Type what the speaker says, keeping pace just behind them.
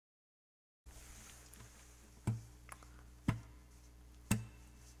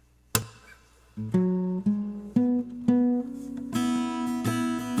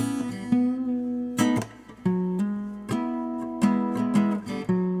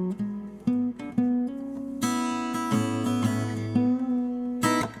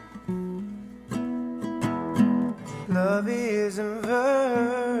Love is a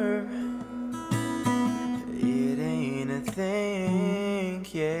verb, it ain't a thing,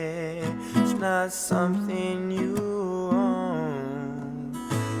 yeah. It's not something you own,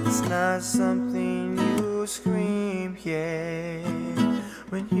 it's not something you scream, yeah.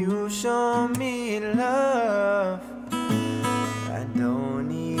 When you show me love, I don't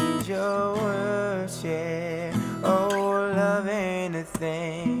need your words, yeah. Oh, love ain't a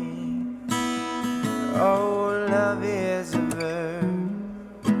thing. Oh, love is a verb.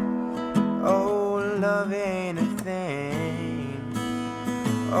 Oh, love ain't a thing.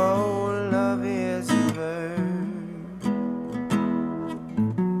 Oh, love is a verb.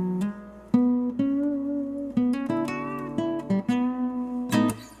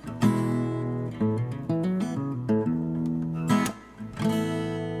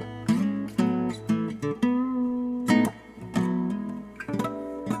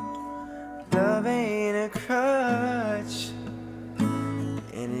 Love ain't a crutch,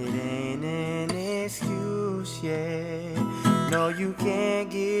 and it ain't an excuse, yeah. No, you can't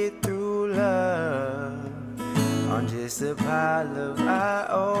get through love on just a pile of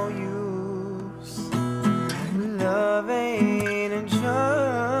IOUs. Love ain't a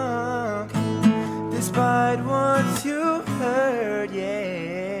drunk, despite what you've heard,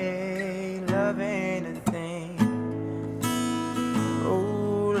 yeah. Love ain't a thing.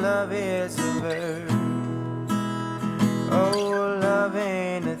 Oh, love is a verb. Oh, love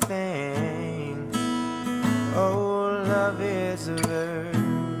ain't a thing. Oh, love is a verb.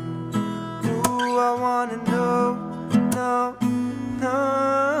 Ooh, I wanna know, no, no,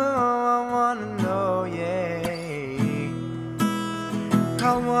 I wanna know, yeah.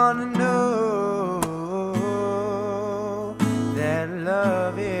 I wanna know that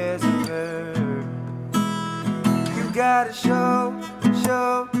love is a verb. You gotta show,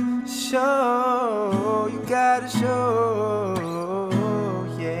 show, show. You gotta show,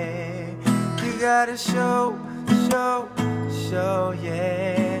 yeah. You gotta show, show, show,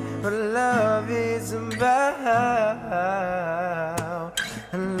 yeah. What love is about.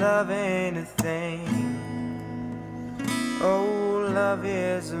 And love ain't a thing. Oh, love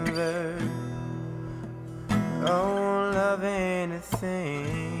is a verb. Oh, love ain't a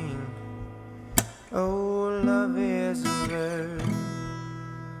thing. Oh, love is a verb.